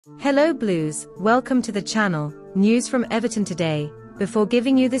Hello Blues, welcome to the channel. News from Everton today. Before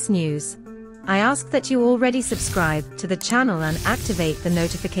giving you this news, I ask that you already subscribe to the channel and activate the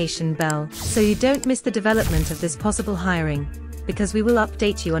notification bell so you don't miss the development of this possible hiring, because we will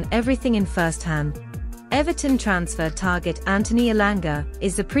update you on everything in first hand. Everton transfer target Anthony Elanga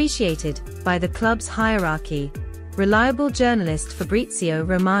is appreciated by the club's hierarchy, reliable journalist Fabrizio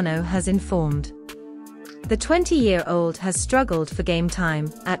Romano has informed. The 20-year-old has struggled for game time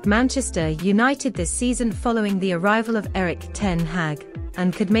at Manchester United this season following the arrival of Erik ten Hag,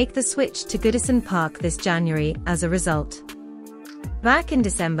 and could make the switch to Goodison Park this January as a result. Back in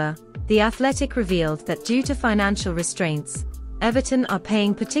December, The Athletic revealed that due to financial restraints, Everton are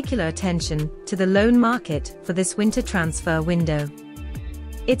paying particular attention to the loan market for this winter transfer window.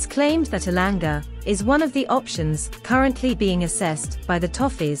 It's claimed that Elanga is one of the options currently being assessed by the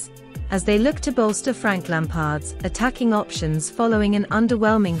Toffees, as they look to bolster Frank Lampard's attacking options following an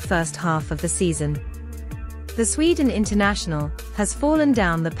underwhelming first half of the season. The Sweden international has fallen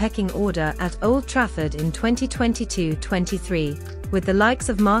down the pecking order at Old Trafford in 2022-23, with the likes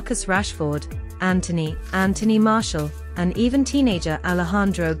of Marcus Rashford, Anthony Martial, and even teenager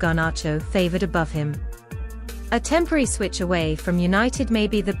Alejandro Garnacho favoured above him. A temporary switch away from United may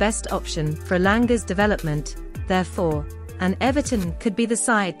be the best option for Elanga's development, therefore, and Everton could be the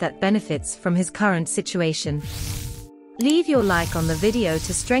side that benefits from his current situation. Leave your like on the video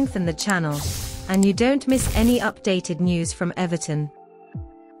to strengthen the channel, and you don't miss any updated news from Everton.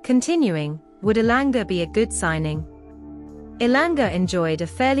 Continuing, would Elanga be a good signing? Elanga enjoyed a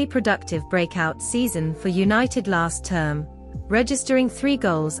fairly productive breakout season for United last term, registering 3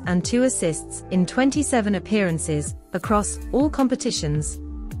 goals and 2 assists in 27 appearances across all competitions,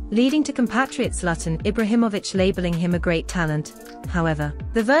 leading to compatriot Zlatan Ibrahimovic labeling him a great talent. However,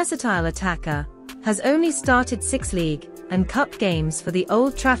 the versatile attacker has only started 6 league and cup games for the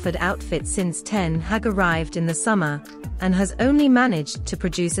Old Trafford outfit since ten Hag arrived in the summer, and has only managed to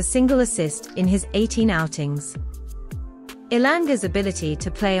produce a single assist in his 18 outings. Elanga's ability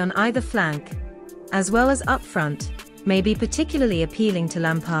to play on either flank, as well as up front, may be particularly appealing to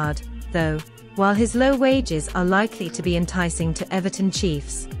Lampard, though, while his low wages are likely to be enticing to Everton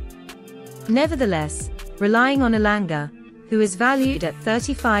chiefs. Nevertheless, relying on Elanga, who is valued at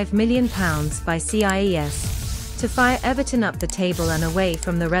 £35 million by CIES, to fire Everton up the table and away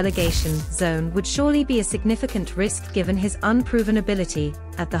from the relegation zone would surely be a significant risk given his unproven ability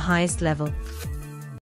at the highest level.